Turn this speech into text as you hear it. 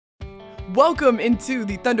Welcome into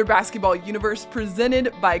the Thunder Basketball Universe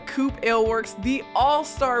presented by Coop Aleworks. The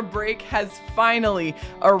All-Star break has finally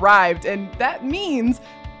arrived, and that means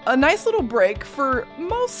a nice little break for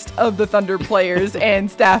most of the Thunder players and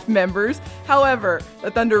staff members. However,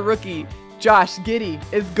 the Thunder rookie, Josh Giddey,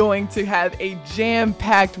 is going to have a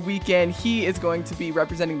jam-packed weekend. He is going to be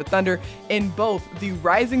representing the Thunder in both the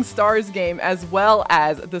Rising Stars game as well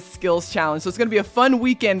as the Skills Challenge. So it's going to be a fun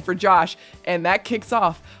weekend for Josh, and that kicks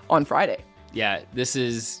off on Friday. Yeah,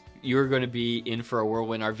 you're going to be in for a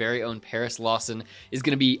whirlwind. Our very own Paris Lawson is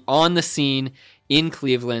going to be on the scene in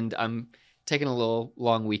Cleveland. I'm taking a little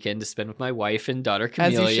long weekend to spend with my wife and daughter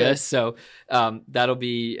Camelia. So that'll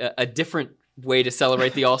be a different way to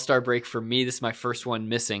celebrate the All-Star break for me. This is my first one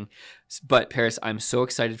missing. But Paris, I'm so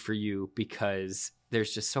excited for you because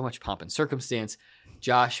there's just so much pomp and circumstance.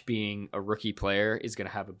 Josh, being a rookie player, is going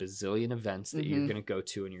to have a bazillion events that you're going to go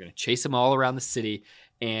to, and you're going to chase them all around the city.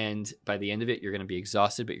 And by the end of it, you're going to be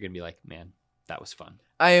exhausted, but you're going to be like, man, that was fun.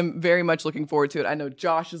 I am very much looking forward to it. I know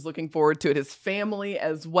Josh is looking forward to it, his family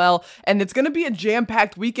as well. And it's going to be a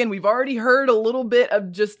jam-packed weekend. We've already heard a little bit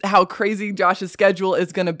of just how crazy Josh's schedule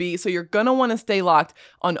is going to be. So you're going to want to stay locked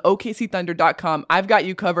on OKCThunder.com. I've got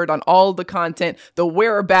you covered on all the content, the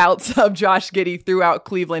whereabouts of Josh Giddey throughout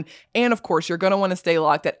Cleveland. And of course, you're going to want to stay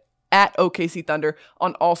locked at OKC Thunder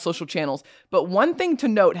on all social channels. But one thing to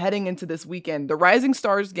note heading into this weekend, the Rising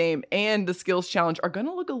Stars game and the Skills Challenge are going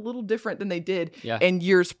to look a little different than they did in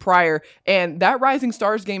years prior. And that Rising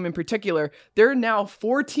Stars game in particular, there are now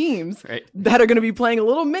 4 teams that are going to be playing a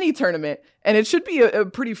little mini tournament. And it should be a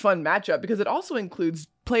pretty fun matchup because it also includes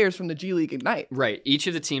players from the G League Ignite. Right. Each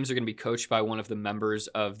of the teams are going to be coached by one of the members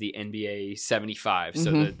of the NBA 75.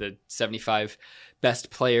 So the 75 best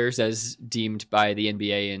players as deemed by the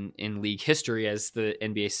NBA in league history as the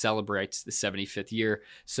NBA celebrates the 75th year.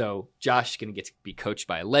 So Josh is going to get to be coached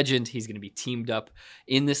by a legend. He's going to be teamed up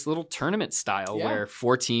in this little tournament style where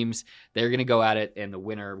 4 teams, they're going to go at it and the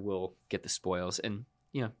winner will get the spoils. And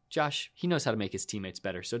you know, Josh, he knows how to make his teammates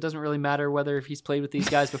better. So it doesn't really matter whether if he's played with these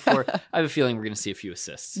guys before. I have a feeling we're going to see a few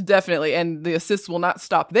assists. Definitely. And the assists will not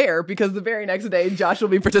stop there because the very next day, Josh will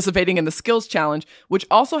be participating in the Skills Challenge, which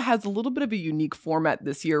also has a little bit of a unique format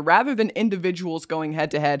this year. Rather than individuals going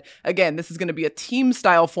head to head, again, this is going to be a team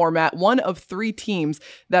style format, one of 3 teams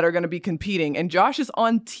that are going to be competing. And Josh is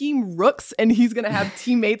on Team Rooks, and he's going to have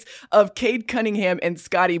teammates of Cade Cunningham and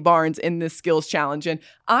Scotty Barnes in this Skills Challenge. And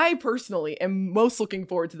I personally am most looking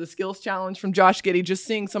forward to the Skills Challenge from Josh Giddey. Just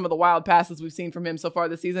seeing some of the wild passes we've seen from him so far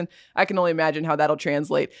this season, I can only imagine how that'll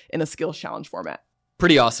translate in a Skills Challenge format.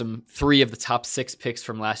 Pretty awesome. 3 of the top 6 picks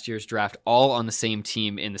from last year's draft, all on the same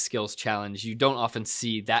team in the Skills Challenge. You don't often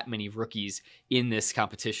see that many rookies in this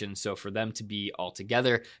competition. So for them to be all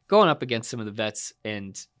together, going up against some of the vets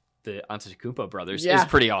and the Antetokounmpo brothers is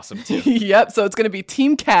pretty awesome too. Yep. So it's going to be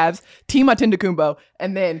Team Cavs, Team Antetokounmpo,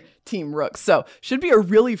 and then Team Rooks. So should be a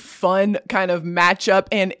really fun kind of matchup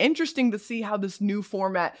and interesting to see how this new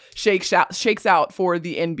format shakes out for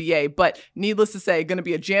the NBA. But needless to say, going to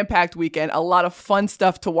be a jam-packed weekend, a lot of fun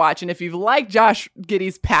stuff to watch. And if you've liked Josh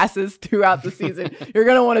Giddey's passes throughout the season, you're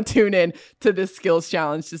going to want to tune in to this Skills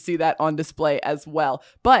Challenge to see that on display as well.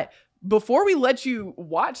 But before we let you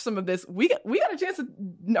watch some of this, we got a chance to,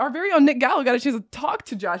 our very own Nick Gallo got a chance to talk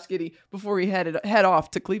to Josh Giddey before we head off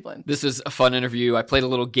to Cleveland. This was a fun interview. I played a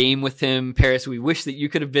little game with him. Paris, we wish that you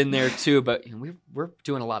could have been there too, but you know, we're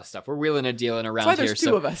doing a lot of stuff. We're wheeling and dealing around that's why here. There's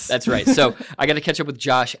 2 of us. That's right. So I got to catch up with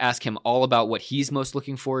Josh, ask him all about what he's most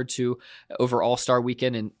looking forward to over All-Star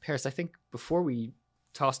Weekend. And Paris, I think before we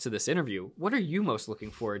toss to this interview, what are you most looking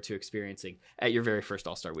forward to experiencing at your very first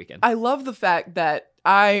All-Star Weekend? I love the fact that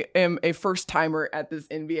I am a first-timer at this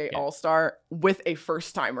NBA All-Star with a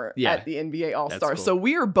first-timer at the NBA All-Star. Cool. So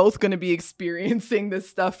we are both going to be experiencing this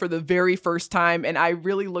stuff for the very first time, and I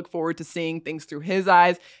really look forward to seeing things through his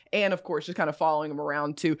eyes and, of course, just kind of following him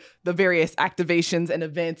around to the various activations and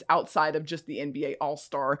events outside of just the NBA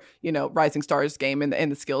All-Star, you know, Rising Stars game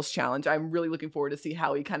and the Skills Challenge. I'm really looking forward to see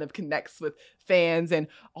how he kind of connects with fans, and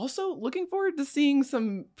also looking forward to seeing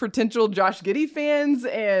some potential Josh Giddey fans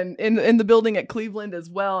and in the building at Cleveland as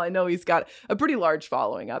well. I know he's got a pretty large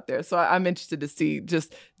following out there, so I'm interested to see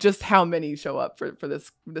just how many show up for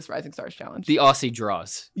this Rising Stars Challenge. The Aussie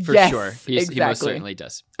draws, for sure. Exactly. He most certainly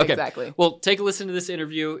does. Okay, exactly. Well, take a listen to this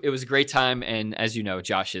interview. It was a great time, and as you know,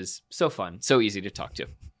 Josh is so fun, so easy to talk to.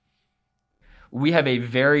 We have a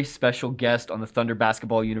very special guest on the Thunder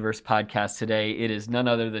Basketball Universe podcast today. It is none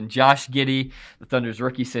other than Josh Giddey, the Thunder's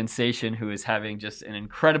rookie sensation, who is having just an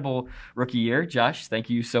incredible rookie year. Josh, thank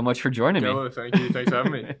you so much for joining me. Hello, thank you. Thanks for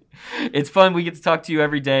having me. It's fun. We get to talk to you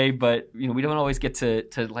every day, but we don't always get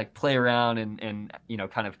to like play around and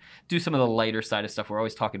kind of do some of the lighter side of stuff. We're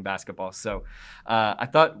always talking basketball. So I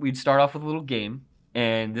thought we'd start off with a little game.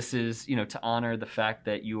 And this is, to honor the fact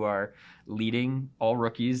that you are leading all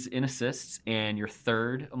rookies in assists and you're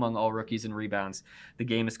third among all rookies in rebounds. The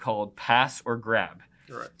game is called Pass or Grab.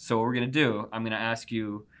 All right. So what we're going to do, I'm going to ask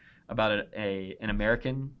you about an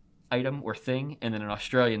American item or thing and then an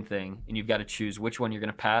Australian thing. And you've got to choose which one you're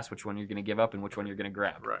going to pass, which one you're going to give up, and which one you're going to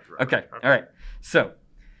grab. Right. Okay. All right. So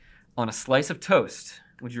on a slice of toast,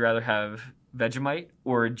 would you rather have Vegemite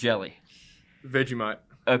or jelly? Vegemite.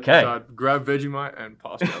 Okay. So I'd grab Vegemite and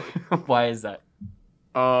pass jelly. Why is that?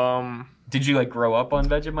 Did you grow up on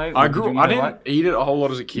Vegemite? I didn't eat it a whole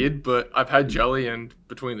lot as a kid, but I've had jelly, and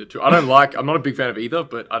between the two, I'm not a big fan of either,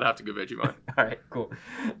 but I'd have to go Vegemite. All right, cool.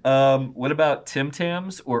 What about Tim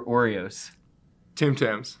Tams or Oreos? Tim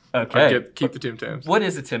Tams. Okay. Keep the Tim Tams. What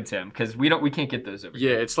is a Tim Tam? Because we can't get those over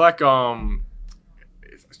here. Yeah, it's like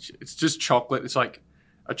it's just chocolate. It's like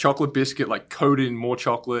a chocolate biscuit, coated in more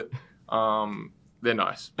chocolate. They're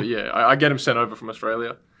nice, but yeah, I get them sent over from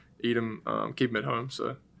Australia. Eat them, keep them at home,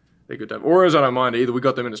 so they're good to have. Oreos, I don't mind either. We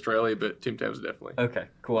got them in Australia, but Tim Tams are definitely. Okay,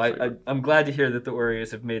 cool. I'm glad to hear that the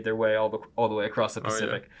Oreos have made their way all the way across the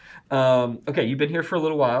Pacific. Oh, yeah. Okay, you've been here for a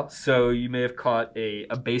little while, so you may have caught a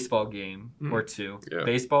baseball game or two. Yeah.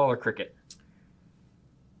 Baseball or cricket?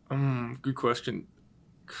 Good question.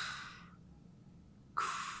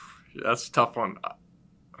 That's a tough one.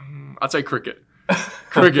 I'd say cricket.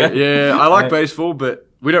 Cricket, yeah. I like baseball, but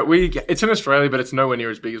it's in Australia, but it's nowhere near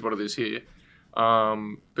as big as what it is here.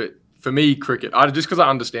 But for me, cricket, just because I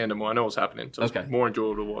understand it more, I know what's happening, so it's more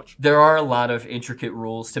enjoyable to watch. There are a lot of intricate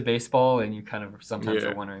rules to baseball, and you kind of sometimes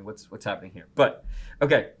are wondering what's happening here. But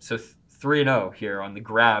okay, so 3-0 here on the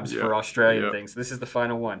grabs for Australian things. This is the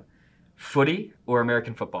final one: footy or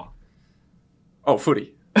American football? Oh,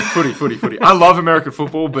 footy. I love American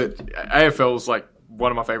football, but AFL is one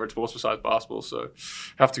of my favorite sports besides basketball, so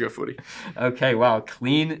have to go footy. Okay, wow,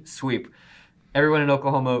 clean sweep. Everyone in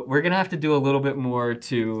Oklahoma, we're going to have to do a little bit more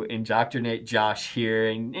to indoctrinate Josh here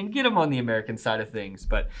and get him on the American side of things.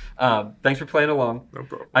 But thanks for playing along. No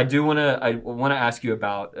problem. I want to ask you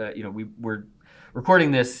about, we're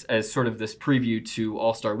recording this as sort of this preview to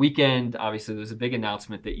All-Star Weekend. Obviously, there's a big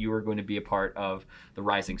announcement that you are going to be a part of the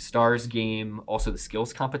Rising Stars game, also the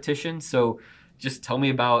skills competition. So just tell me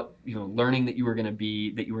about learning that you were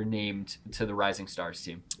named to the Rising Stars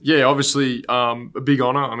team. Yeah, obviously a big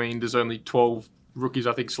honor. I mean, there's only 12 rookies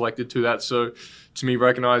I think selected to that, so to me,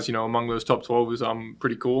 recognized among those top 12 is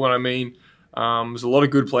pretty cool. And I mean, there's a lot of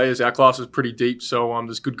good players. Our class is pretty deep, so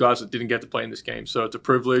there's good guys that didn't get to play in this game. So it's a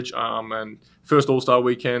privilege. And first All-Star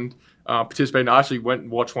Weekend, participating. I actually went and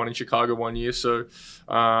watched one in Chicago one year, so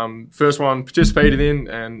first one participated in,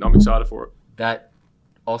 and I'm excited for it. That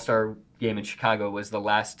All-Star game in Chicago was the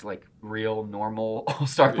last real normal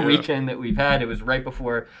All-Star weekend that we've had. It was right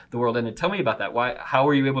before the world ended. Tell me about that. How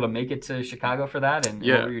were you able to make it to Chicago for that, and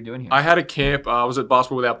what were you doing here? I had a camp. I was at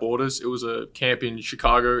Basketball Without Borders. It was a camp in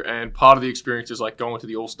Chicago, and part of the experience is going to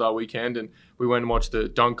the All-Star weekend, and we went and watched the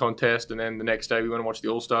dunk contest, and then the next day we went and watched the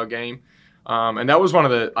All-Star game. And that was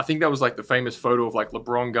I think that was the famous photo of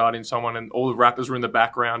LeBron guarding someone, and all the rappers were in the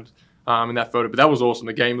background in that photo. But that was awesome.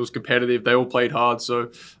 The game was competitive. They all played hard.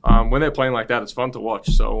 So when they're playing like that, it's fun to watch.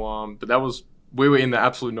 So, but we were in the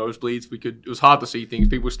absolute nosebleeds. It was hard to see things.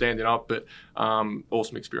 People were standing up, but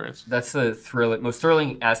awesome experience. That's the most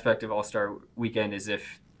thrilling aspect of All-Star Weekend is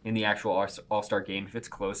if in the actual All-Star game, if it's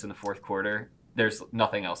close in the fourth quarter, there's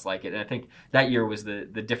nothing else like it. And I think that year was the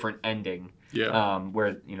different ending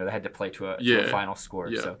where they had to play to a final score.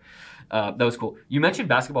 Yeah. So that was cool. You mentioned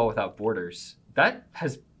Basketball Without Borders. That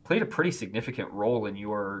has played a pretty significant role in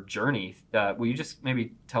your journey. Will you just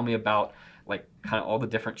maybe tell me about kind of all the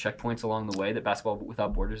different checkpoints along the way that Basketball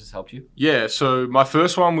Without Borders has helped you? Yeah, so my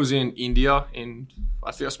first one was in India.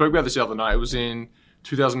 I think I spoke about this the other night. It was in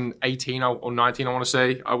 2018 or 19, I want to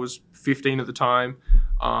say. I was 15 at the time.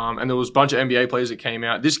 And there was a bunch of NBA players that came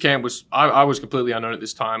out. This camp was, I was completely unknown at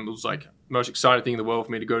this time. It was the most exciting thing in the world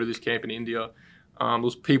for me to go to this camp in India. There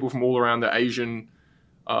was people from all around the Asian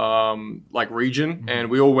region, and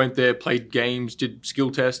we all went there, played games, did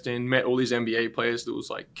skill testing, met all these NBA players. There was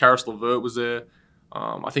Karis LeVert was there.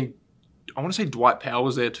 I want to say Dwight Powell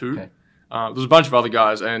was there too. Okay. There was a bunch of other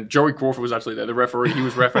guys, and Joey Crawford was actually there, the referee. He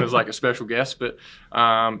was refereed as a special guest. But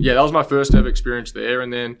that was my first ever experience there.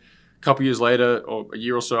 And then couple years later, or a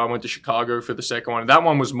year or so, I went to Chicago for the second one. And that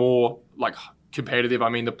one was more like competitive. I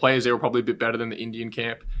mean, the players there were probably a bit better than the Indian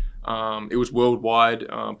camp. It was worldwide,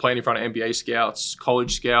 playing in front of NBA scouts,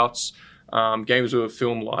 college scouts. Games were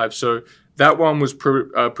filmed live. So that one was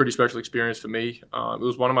a pretty special experience for me. It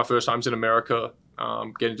was one of my first times in America,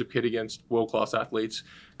 getting to compete against world-class athletes,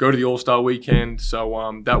 go to the All-Star weekend.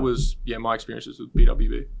 So that was, my experiences with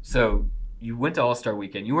BWB. So you went to All-Star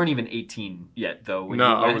weekend. You weren't even 18 yet, though. No,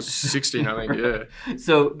 I was 16, I think, yeah.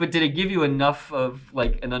 So, but did it give you enough of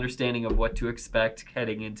like an understanding of what to expect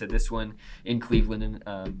heading into this one in Cleveland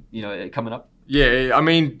and, coming up? Yeah, I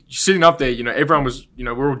mean, sitting up there, everyone was,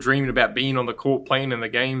 we're all dreaming about being on the court, playing in the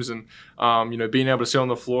games, and, being able to sit on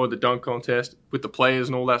the floor at the dunk contest with the players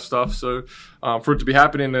and all that stuff. So for it to be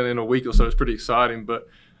happening in a week or so, it's pretty exciting. But,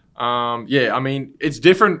 I mean, it's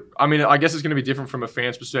different. I mean, I guess it's going to be different from a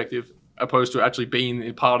fan's perspective opposed to actually being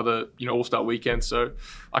in part of the, All-Star weekend. So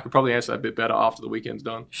I could probably answer that a bit better after the weekend's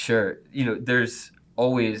done. Sure. There's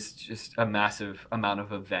always just a massive amount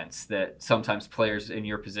of events that sometimes players in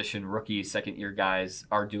your position, rookies, second-year guys,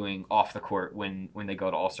 are doing off the court when they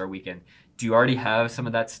go to All-Star weekend. Do you already have some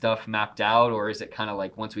of that stuff mapped out, or is it kind of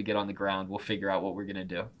like once we get on the ground, we'll figure out what we're going to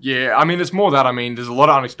do? Yeah, I mean, it's more that. I mean, there's a lot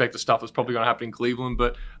of unexpected stuff that's probably going to happen in Cleveland,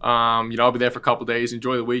 but, I'll be there for a couple of days,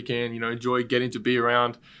 enjoy the weekend, enjoy getting to be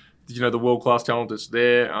around the world-class talent that's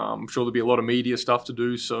there. I'm sure there'll be a lot of media stuff to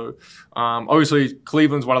do. So, obviously,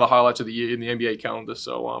 Cleveland's one of the highlights of the year in the NBA calendar.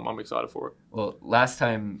 So, I'm excited for it. Well, last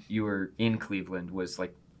time you were in Cleveland was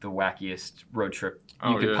like the wackiest road trip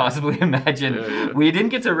you could possibly imagine. Yeah. We didn't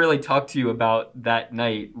get to really talk to you about that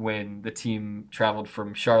night when the team traveled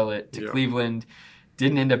from Charlotte to Cleveland.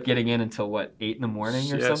 Didn't end up getting in until 8 in the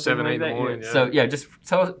morning or something 7, like 8 that? in the morning. So just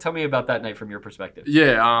tell me about that night from your perspective.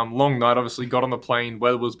 Long night. Obviously, got on the plane.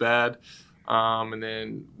 Weather was bad, and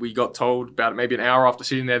then we got told about maybe an hour after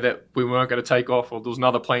sitting there that we weren't going to take off, or there was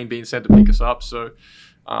another plane being sent to pick us up. So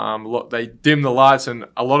they dimmed the lights, and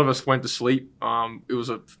a lot of us went to sleep. It was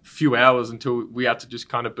a few hours until we had to just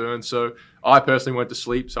kind of burn. So I personally went to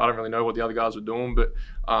sleep, so I don't really know what the other guys were doing, but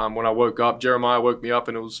when I woke up, Jeremiah woke me up,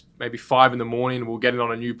 and it was maybe 5 in the morning. We were getting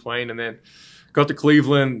on a new plane, and then got to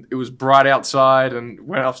Cleveland. It was bright outside, and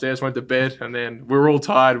went upstairs, went to bed, and then we were all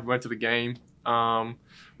tired. We went to the game.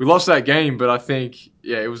 We lost that game, but I think,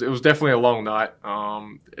 it was definitely a long night.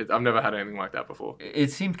 I've never had anything like that before.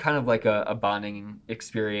 It seemed kind of like a bonding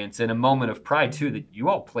experience and a moment of pride, too, that you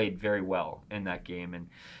all played very well in that game. And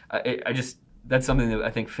that's something that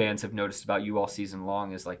I think fans have noticed about you all season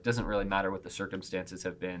long is like, doesn't really matter what the circumstances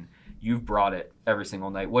have been. You've brought it every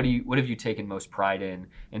single night. What have you taken most pride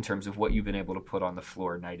in terms of what you've been able to put on the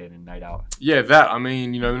floor night in and night out? Yeah, I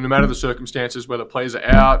mean, no matter the circumstances, whether players are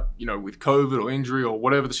out, with COVID or injury or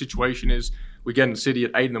whatever the situation is, we get in the city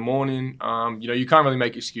at 8 in the morning. You can't really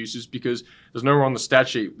make excuses because there's nowhere on the stat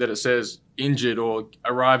sheet that it says injured or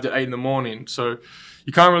arrived at 8 in the morning. So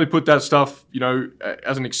you can't really put that stuff,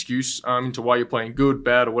 as an excuse into why you're playing good,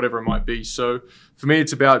 bad, or whatever it might be. So for me,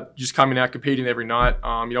 it's about just coming out, competing every night.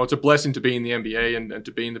 It's a blessing to be in the NBA and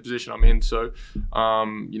to be in the position I'm in. So,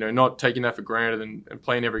 not taking that for granted and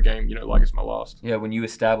playing every game, like it's my last. Yeah, when you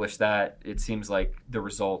establish that, it seems like the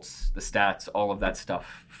results, the stats, all of that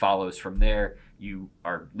stuff follows from there. You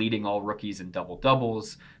are leading all rookies in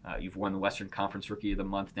double-doubles. You've won the Western Conference Rookie of the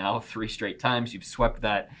Month now 3 straight times. You've swept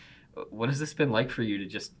that. What has this been like for you to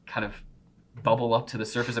just kind of bubble up to the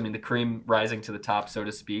surface? I mean, the cream rising to the top, so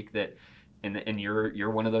to speak, and you're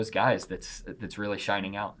one of those guys that's really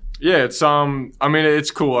shining out. Yeah, it's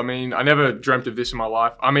it's cool. I mean, I never dreamt of this in my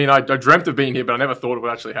life. I mean, I dreamt of being here, but I never thought it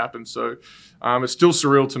would actually happen. So, it's still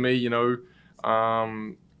surreal to me, I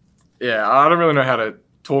don't really know how to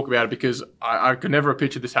talk about it because I could never have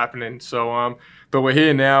pictured this happening. So, but we're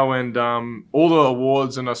here now, and all the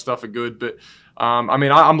awards and that stuff are good, but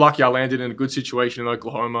I'm lucky I landed in a good situation in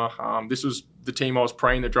Oklahoma. This was the team I was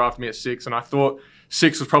praying that drafted me at 6, and I thought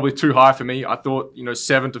 6 was probably too high for me. I thought,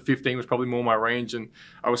 7 to 15 was probably more my range, and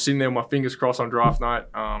I was sitting there with my fingers crossed on draft night.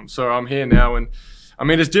 So I'm here now, and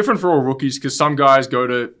it's different for all rookies because some guys go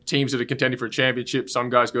to teams that are contending for a championship.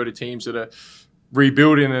 Some guys go to teams that are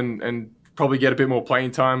rebuilding and probably get a bit more playing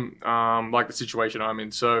time, like the situation I'm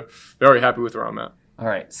in. So very happy with where I'm at. All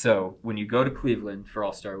right, so when you go to Cleveland for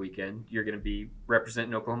All-Star Weekend, you're going to be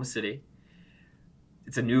representing Oklahoma City.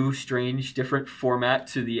 It's a new, strange, different format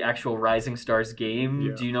to the actual Rising Stars game.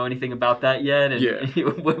 Yeah. Do you know anything about that yet? And yeah.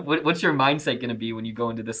 What's your mindset going to be when you go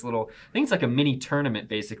into this little, I think it's like a mini tournament,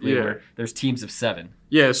 basically, where there's teams of 7.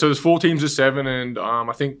 Yeah, so there's 4 teams of 7, and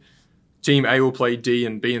I think Team A will play D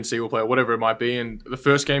and B and C will play, or whatever it might be. And the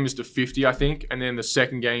first game is to 50, I think. And then the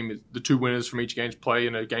second game, the two winners from each game play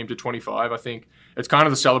in a game to 25, I think. It's kind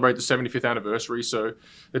of to celebrate the 75th anniversary. So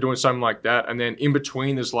they're doing something like that. And then in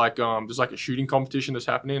between, there's like a shooting competition that's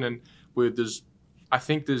happening. And I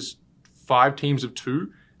think there's 5 teams of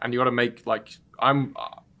 2. And you got to make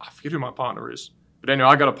I forget who my partner is. But anyway,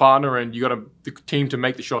 I got a partner, and you got the team to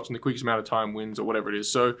make the shots in the quickest amount of time wins, or whatever it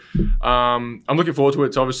is. So I'm looking forward to it.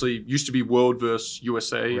 It's obviously used to be World versus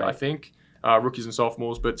USA, right. I think, rookies and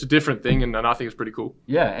sophomores, but it's a different thing, and I think it's pretty cool.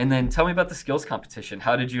 Yeah, and then tell me about the skills competition.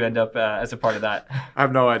 How did you end up as a part of that? I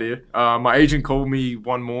have no idea. My agent called me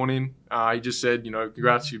one morning. He just said,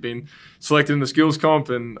 congrats, you've been selected in the skills comp,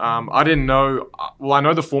 and I didn't know. Well, I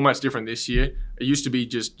know the format's different this year. It used to be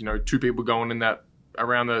just 2 people going in that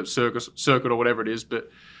around the circuit or whatever it is, but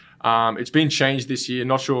it's been changed this year.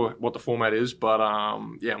 Not sure what the format is, but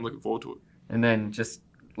I'm looking forward to it. And then just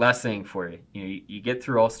last thing for you, you get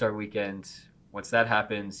through All-Star Weekend. Once that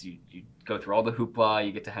happens, you go through all the hoopla,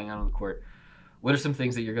 you get to hang out on the court. What are some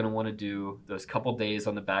things that you're going to want to do those couple days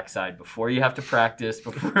on the backside before you have to practice,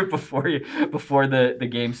 before the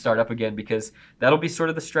games start up again? Because that'll be sort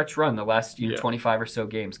of the stretch run, the last 25 or so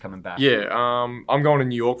games coming back. Yeah, I'm going to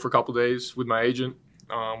New York for a couple of days with my agent.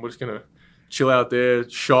 We're just going to chill out there,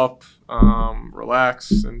 shop,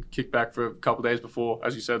 relax, and kick back for a couple of days before,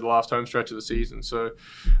 as you said, the last home stretch of the season. So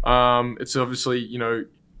it's obviously,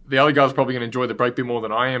 the other guys are probably going to enjoy the break a bit more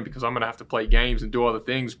than I am, because I'm going to have to play games and do other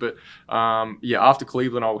things. But after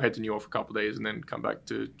Cleveland, I'll head to New York for a couple of days and then come back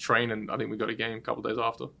to train. And I think we got a game a couple of days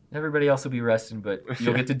after. Everybody else will be resting, but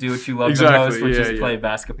you'll get to do what you love exactly, the most, which is play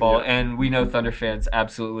basketball. Yeah. And we know Thunder fans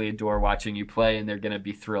absolutely adore watching you play, and they're going to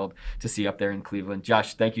be thrilled to see you up there in Cleveland.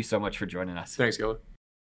 Josh, thank you so much for joining us. Thanks, Keller.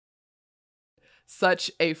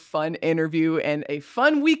 Such a fun interview and a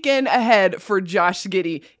fun weekend ahead for Josh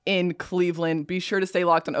Giddey in Cleveland. Be sure to stay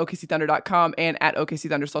locked on OKCThunder.com and at OKC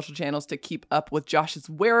Thunder social channels to keep up with Josh's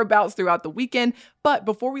whereabouts throughout the weekend. But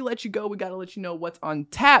before we let you go, we got to let you know what's on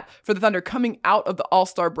tap for the Thunder coming out of the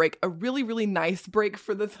All-Star break. A really, really nice break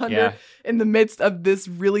for the Thunder in the midst of this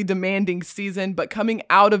really demanding season. But coming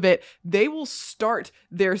out of it, they will start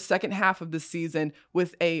their second half of the season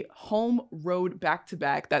with a home road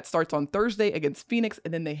back-to-back that starts on Thursday against Phoenix,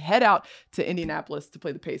 and then they head out to Indianapolis to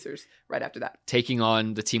play the Pacers right after that. Taking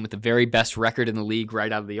on the team with the very best record in the league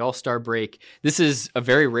right out of the All-Star break. This is a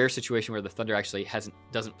very rare situation where the Thunder actually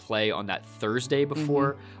doesn't play on that Thursday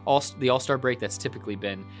before the All-Star break. That's typically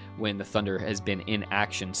been when the Thunder has been in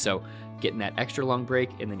action. So getting that extra long break,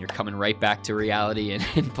 and then you're coming right back to reality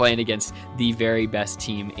and playing against the very best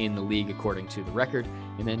team in the league according to the record,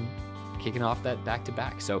 and then kicking off that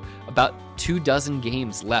back-to-back. So about 24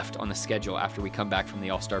 games left on the schedule after we come back from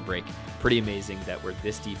the All-Star break. Pretty amazing that we're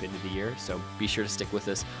this deep into the year. So be sure to stick with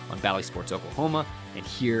us on Bally Sports Oklahoma and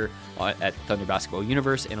here at Thunder Basketball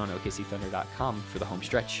Universe and on OKCThunder.com for the home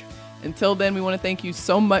stretch. Until then, we want to thank you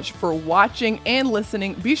so much for watching and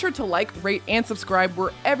listening. Be sure to like, rate, and subscribe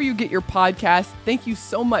wherever you get your podcasts. Thank you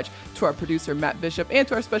so much to our producer, Matt Bishop, and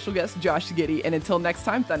to our special guest, Josh Giddey. And until next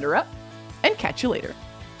time, Thunder up, and catch you later.